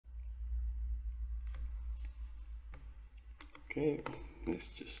Okay, let's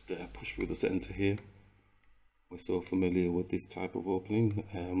just push through the center here. We're so familiar with this type of opening,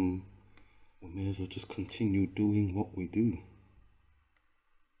 we may as well just continue doing what we do.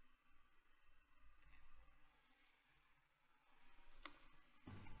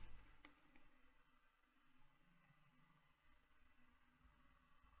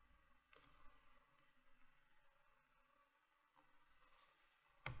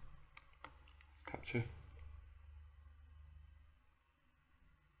 Let's capture.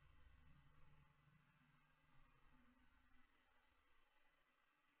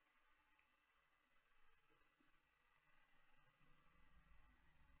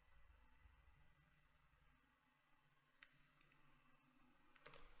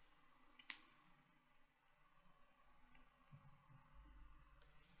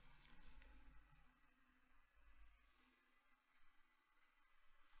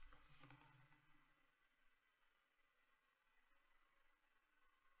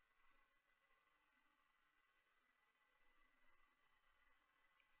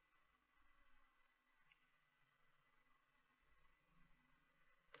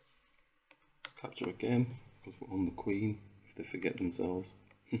 Capture again, because we're on the queen, if they forget themselves.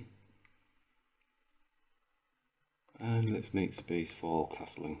 And let's make space for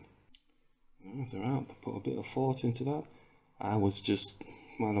castling. If they're out, put a bit of thought into that. I was just,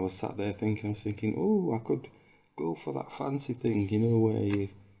 while I was sat there thinking, I was thinking, oh, I could go for that fancy thing, you know, where you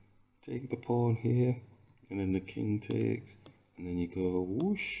take the pawn here, and then the king takes, and then you go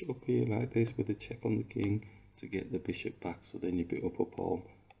whoosh up here like this with a check on the king to get the bishop back, so then you pick up a pawn.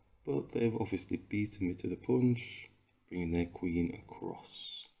 But they've obviously beaten me to the punch, bringing their queen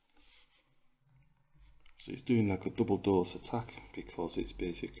across. So it's doing like a double dose attack, because it's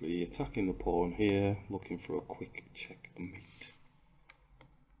basically attacking the pawn here, looking for a quick checkmate.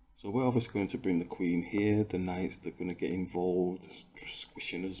 So we're obviously going to bring the queen here, the knights, they're going to get involved,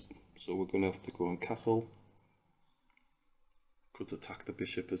 squishing us, so we're going to have to go and castle. Could attack the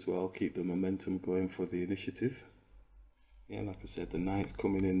bishop as well, keep the momentum going for the initiative. Yeah, like I said, the knight's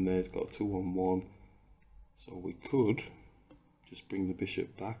coming in there, it's got a 2-on-1, so we could just bring the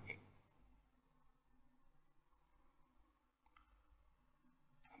bishop back.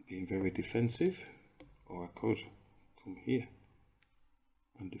 I'm being very defensive, or I could come here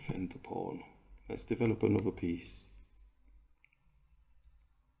and defend the pawn. Let's develop another piece.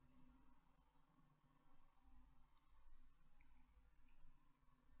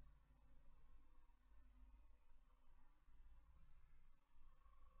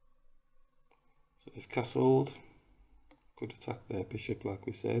 So they've castled, could attack their bishop like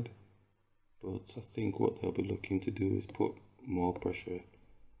we said, but I think what they'll be looking to do is put more pressure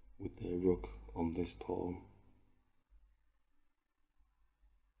with their rook on this pawn.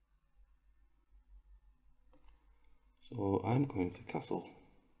 So I'm going to castle.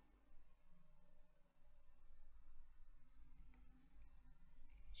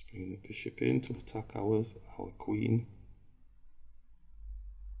 Just bring the bishop in to attack our queen.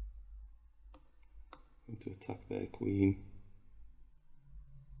 And to attack their queen.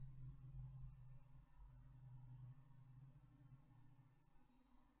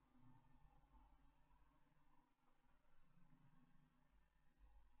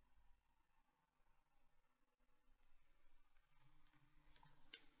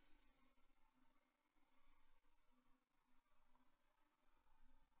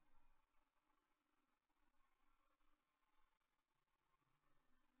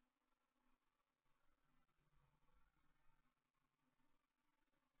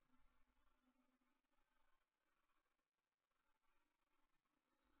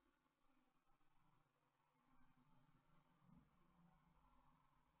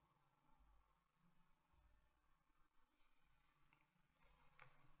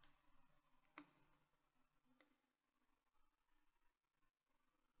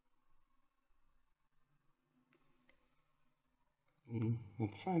 I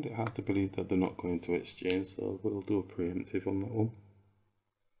find it hard to believe that they're not going to exchange, so we'll do a preemptive on that one.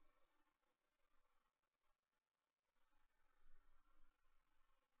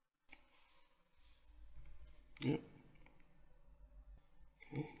 Yep.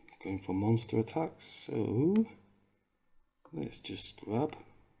 Okay, going for monster attacks, so let's just grab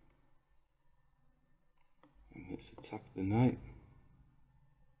and let's attack the knight.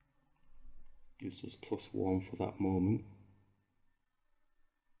 Gives us +1 for that moment.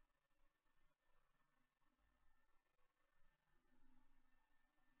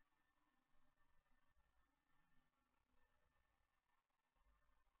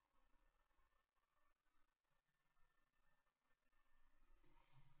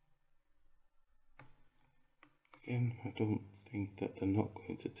 again, I don't think that they're not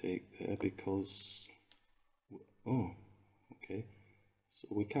going to take there because... Oh, okay. So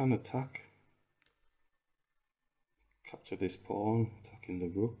we can attack. Capture this pawn, attacking the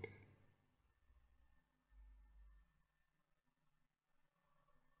rook.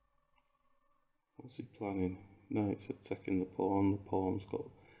 What's he planning? Knight's attacking the pawn. The pawn's got...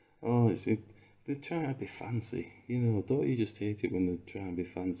 Oh, they're trying to be fancy. You know, don't you just hate it when they're trying to be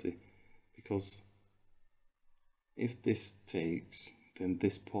fancy? Because if this takes, then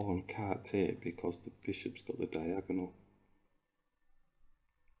this pawn can't take because the bishop's got the diagonal.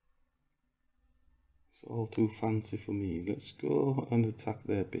 It's all too fancy for me. Let's go and attack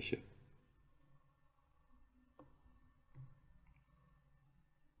their bishop.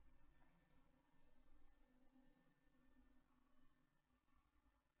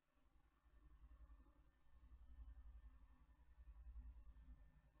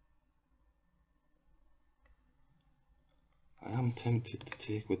 I am tempted to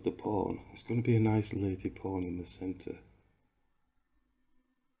take with the pawn. It's going to be an isolated pawn in the centre.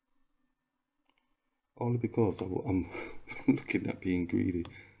 Only because I'm looking at being greedy.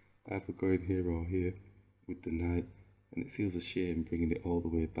 Either going here or here with the knight, and it feels a shame bringing it all the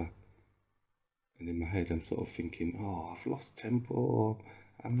way back. And in my head I'm sort of thinking, oh, I've lost tempo, or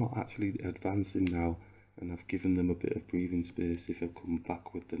I'm not actually advancing now, and I've given them a bit of breathing space if I come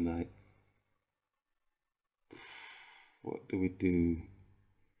back with the knight. What do we do?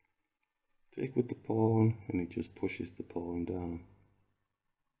 Take with the pawn, and it just pushes the pawn down.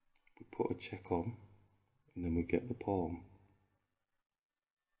 We put a check on, and then we get the pawn.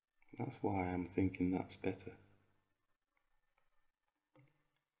 That's why I'm thinking that's better.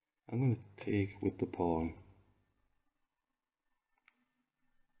 I'm going to take with the pawn.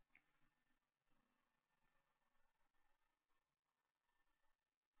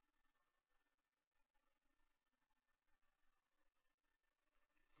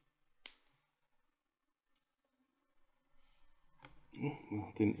 Oh, well,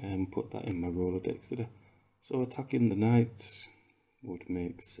 I didn't put that in my Rolodex, did I? So attacking the knight would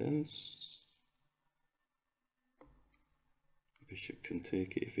make sense. The bishop can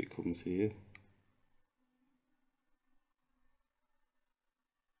take it if it comes here.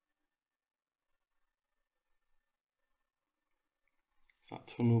 Is that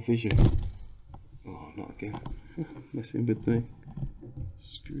tunnel vision? Oh, not again. Messing with the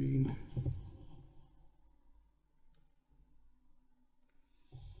screen.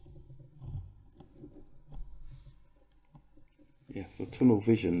 Yeah, the tunnel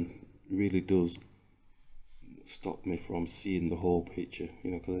vision really does stop me from seeing the whole picture,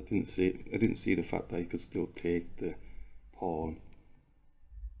 you know, because I didn't see the fact that you could still take the pawn.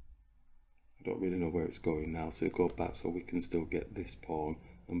 I don't really know where it's going now, so go back so we can still get this pawn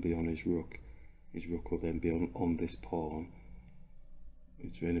and be on his rook. His rook will then be on this pawn.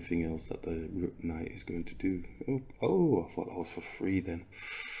 Is there anything else that the rook knight is going to do? Oh, I thought that was for free then.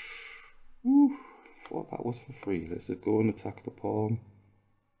 Woo, I thought that was for free. Let's just go and attack the pawn.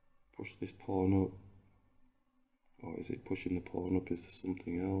 Push this pawn up. Or is it pushing the pawn up? Is there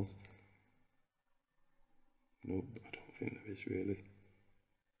something else? Nope, I don't think there is really.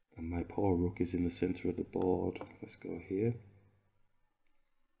 And my poor rook is in the centre of the board. Let's go here.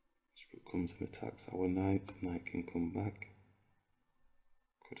 This rook comes and attacks our knight. Knight can come back.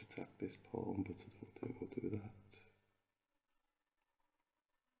 Could attack this pawn, but I don't think we'll do that.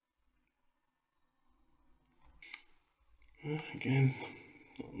 Again,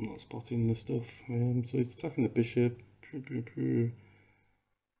 I'm not spotting the stuff. So he's attacking the bishop. Because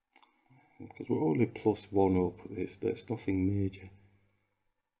we're only +1 up. There's nothing major.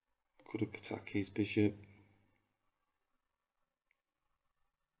 Could attack his bishop.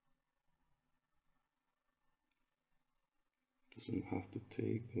 Doesn't have to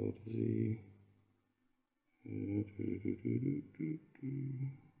take though, does he?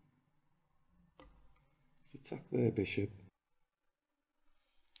 Let's attack their bishop.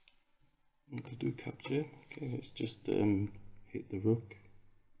 Want to do capture? Okay, let's just hit the rook.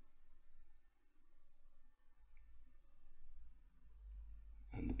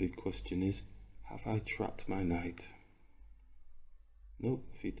 And the big question is, have I trapped my knight? Nope,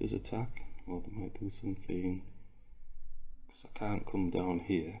 if he does attack, well, they might do something, because I can't come down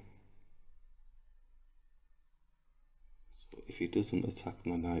here. So if he doesn't attack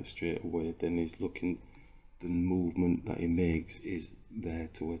my knight straight away, then he's looking, the movement that he makes is there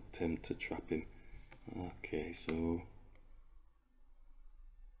to attempt to trap him. Okay, so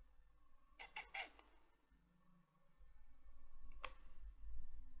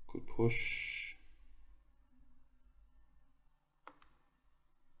could push.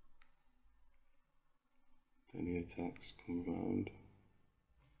 Then he attacks, come round.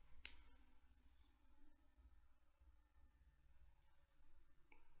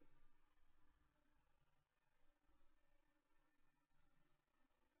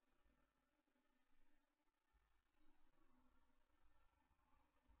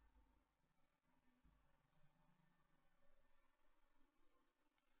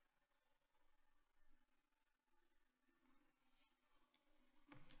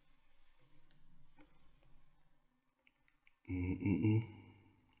 Let's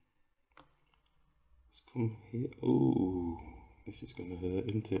come here. Oh, this is going to hurt,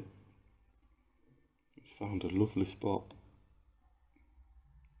 isn't it? It's found a lovely spot.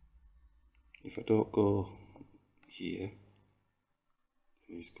 If I don't go here,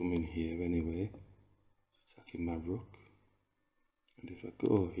 then he's coming here anyway. It's attacking my rook. And if I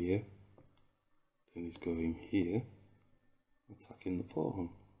go here, then he's going here, attacking the pawn.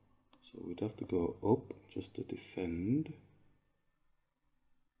 So we'd have to go up just to defend.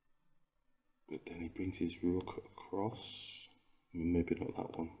 But then he brings his rook across. Maybe not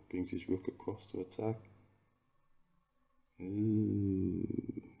that one. Brings his rook across to attack. Ooh.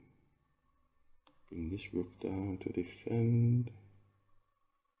 Bring this rook down to defend.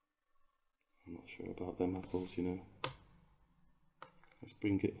 I'm not sure about them apples, you know. Let's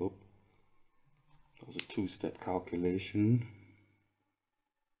bring it up. That was a two-step calculation.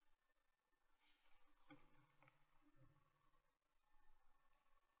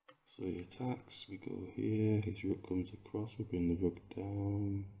 So he attacks, we go here, his rook comes across, we bring the rook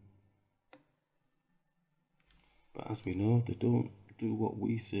down. But as we know, they don't do what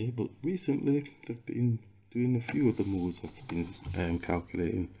we say, but recently they've been doing a few of the moves I've been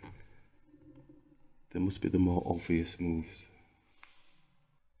calculating. They must be the more obvious moves.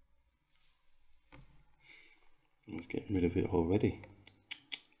 I was getting rid of it already.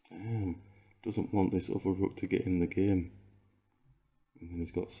 Damn, doesn't want this other rook to get in the game. And then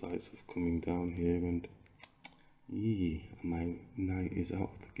he's got sights of coming down here, and my knight is out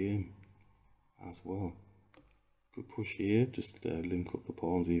of the game as well. Could push here, just link up the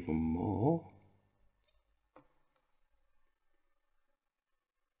pawns even more.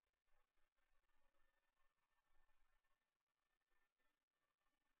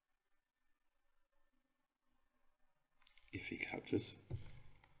 If he captures.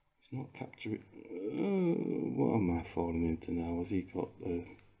 He's not capturing. What am I falling into now? Has he got the...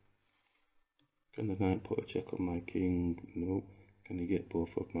 Can the knight put a check on my king? No. Can he get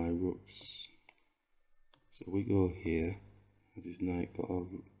both of my rooks? So we go here. Has his knight got a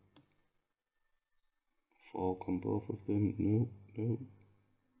fork on both of them? No, no.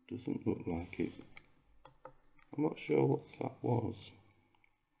 Doesn't look like it. I'm not sure what that was.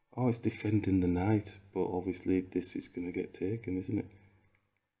 Oh, it's defending the knight, but obviously this is going to get taken, isn't it?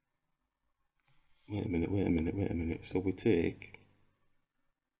 Wait a minute. So we take.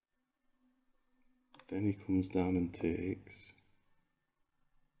 Then he comes down and takes.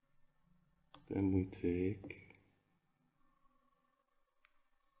 Then we take.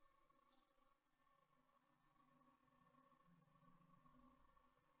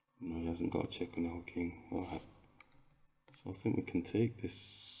 No, he hasn't got a check on our king. Alright. So I think we can take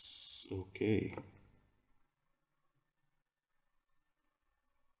this. Okay.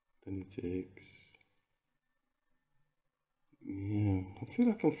 Then he takes. Yeah, I feel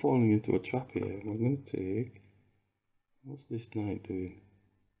like I'm falling into a trap here. I'm going to take. What's this knight doing?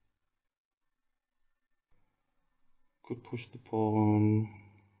 Could push the pawn.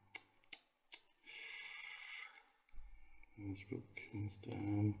 This rook comes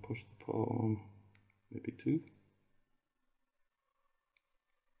down, push the pawn. Maybe two.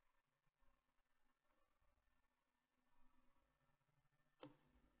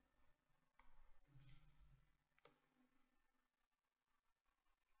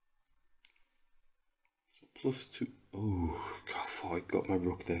 Plus two. Oh, God, I thought I'd got my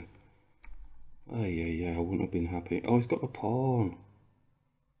rook then. Yeah, I wouldn't have been happy. Oh, he's got the pawn.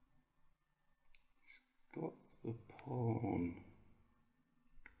 He's got the pawn.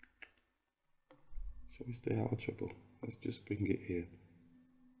 Shall we stay out of trouble? Let's just bring it here.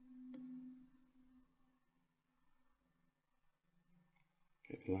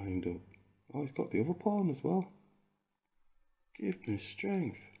 Get lined up. Oh, he's got the other pawn as well. Give me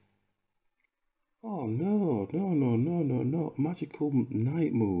strength. Oh no. Magical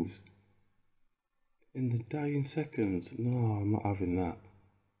knight moves. In the dying seconds. No, I'm not having that.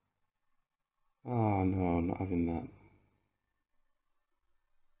 Oh no, I'm not having that.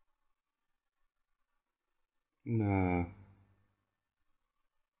 Nah.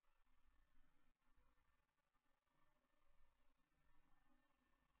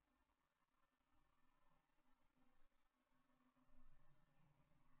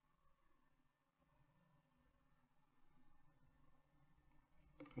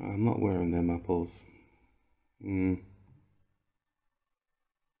 I'm not wearing them apples. He's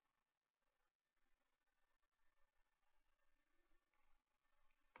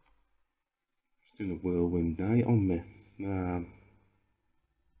doing a whirlwind night on me. Nah.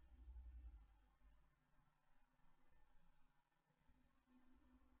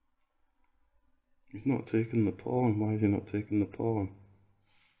 He's not taking the pawn. Why is he not taking the pawn?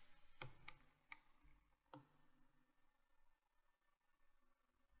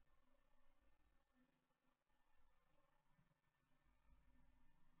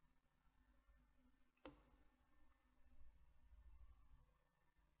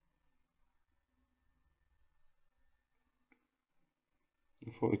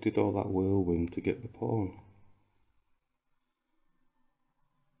 I thought he did all that whirlwind to get the pawn.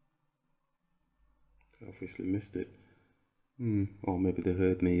 I obviously missed it. Or maybe they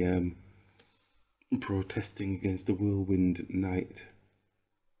heard me protesting against the whirlwind knight.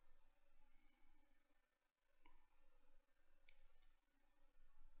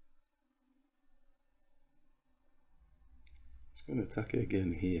 He's going to attack it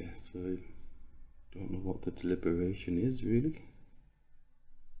again here, so I don't know what the deliberation is really.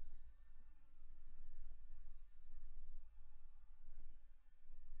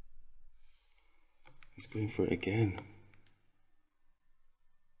 He's going for it again.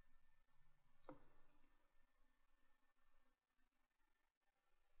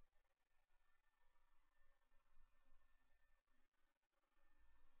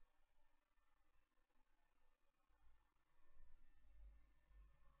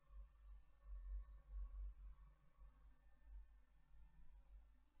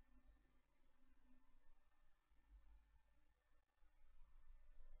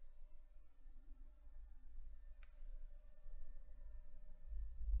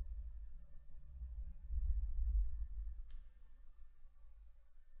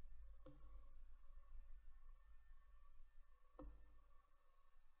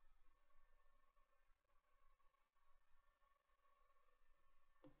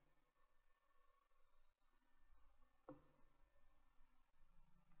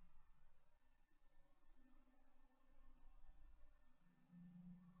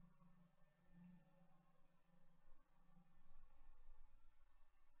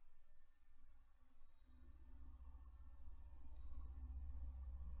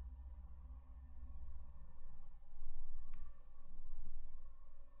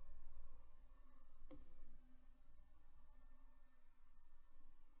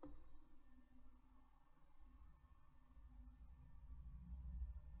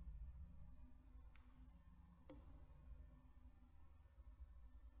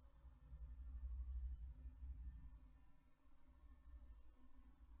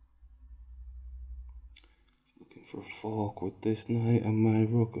 Looking for a fork with this knight and my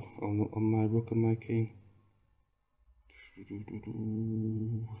rook on my rook and my king.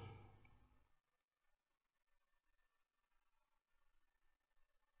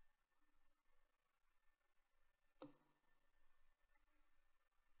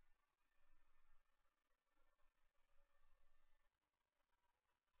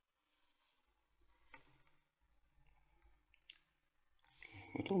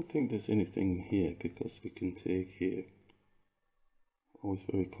 I don't think there's anything here because we can take here. Always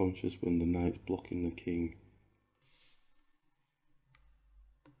very conscious when the knight's blocking the king.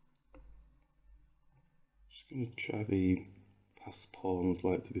 Just going to try the pass pawns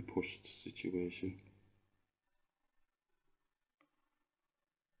like to be pushed situation.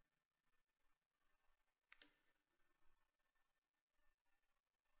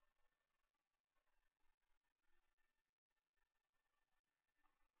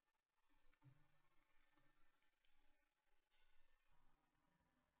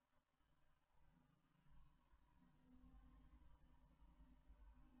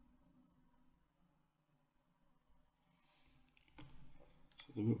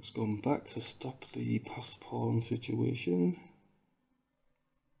 So the rook's gone back to stop the pass pawn situation.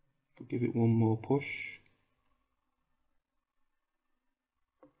 We'll give it one more push.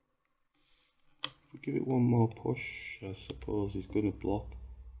 We'll give it one more push. I suppose he's going to block.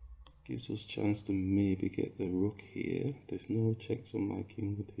 Gives us chance to maybe get the rook here. There's no checks on my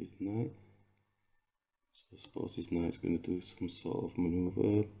king with his knight. So I suppose his knight's going to do some sort of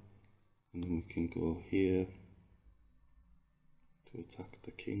maneuver. And then we can go here to attack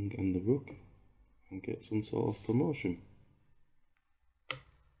the king and the rook and get some sort of promotion.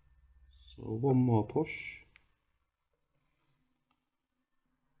 So one more push.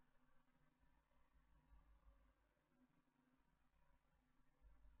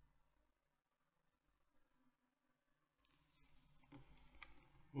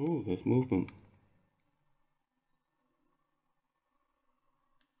 Oh, there's movement.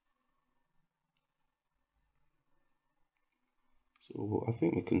 So I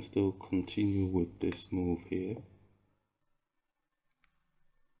think we can still continue with this move here.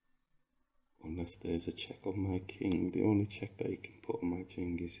 Unless there's a check on my king. The only check that he can put on my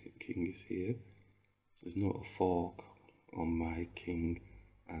king is here. So there's not a fork on my king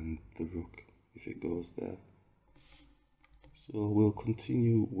and the rook if it goes there. So we'll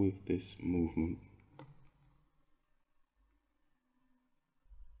continue with this movement.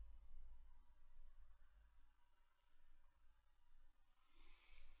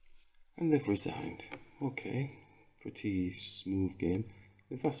 And they've resigned. Okay, pretty smooth game.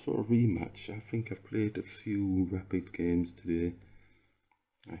 They've asked for a rematch. I think I've played a few rapid games today.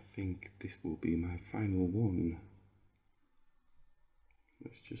 I think this will be my final one.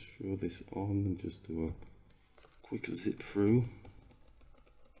 Let's just throw this on and just do a quick zip through.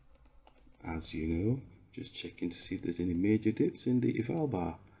 As you know, just checking to see if there's any major dips in the eval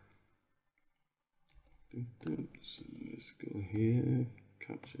bar. So let's go here,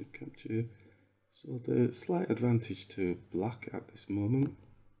 capture. So the slight advantage to black at this moment.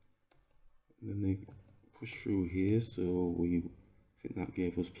 And then they push through here, so I think that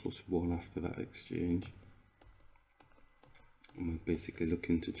gave us +1 after that exchange. And we're basically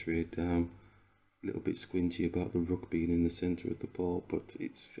looking to trade down. A little bit squinty about the rook being in the centre of the board, but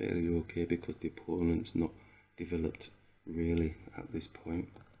it's fairly okay because the opponent's not developed really at this point.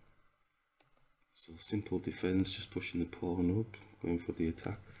 So simple defence, just pushing the pawn up, going for the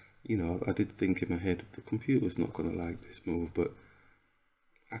attack. You know, I did think in my head, the computer's not going to like this move, but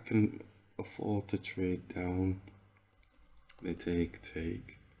I can afford to trade down. They take,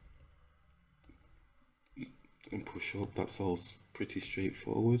 and push up. That's all pretty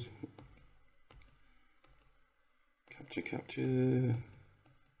straightforward. Capture.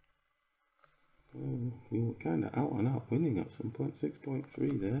 Oh, we were kind of out and out winning at some point.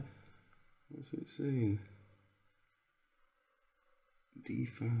 6.3 there. What's it saying?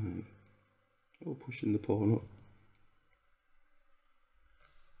 D5. Oh, pushing the pawn up.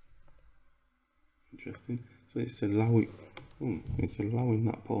 Interesting. So it's allowing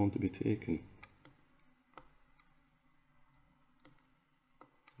that pawn to be taken.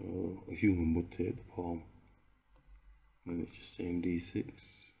 So a human would take the pawn. And it's just saying D6.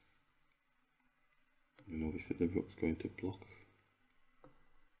 And obviously the rook's going to block.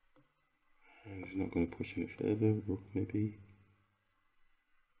 And he's not going to push any further. Rook maybe.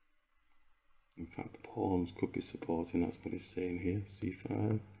 In fact, the pawns could be supporting. That's what it's saying here.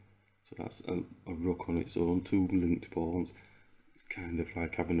 C5. So that's a rook on its own. 2 linked pawns. It's kind of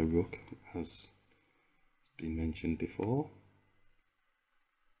like having a rook, as been mentioned before.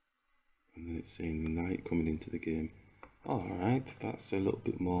 And then it's saying the knight coming into the game. Alright, that's a little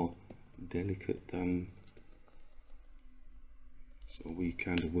bit more delicate than... So we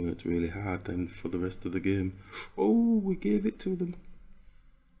kind of worked really hard then for the rest of the game. Oh, we gave it to them.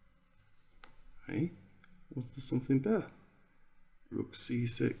 Hey, was there something better? Rook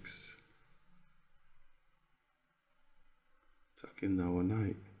C6. Attacking our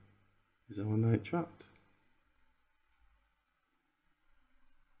knight. Is our knight trapped?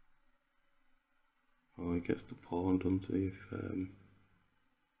 Oh, he gets the pawn, doesn't he?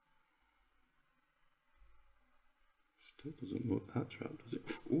 Still doesn't look that trapped, does it?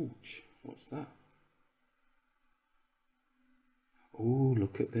 Ouch, what's that? Oh,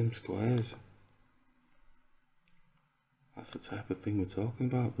 look at them squares. That's the type of thing we're talking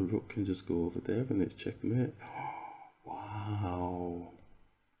about. The rook can just go over there and it's checkmate. Wow.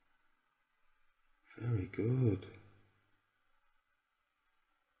 Very good.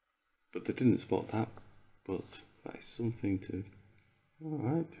 But they didn't spot that. But that is something to...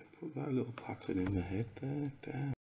 Alright, put that little pattern in the head there. Damn.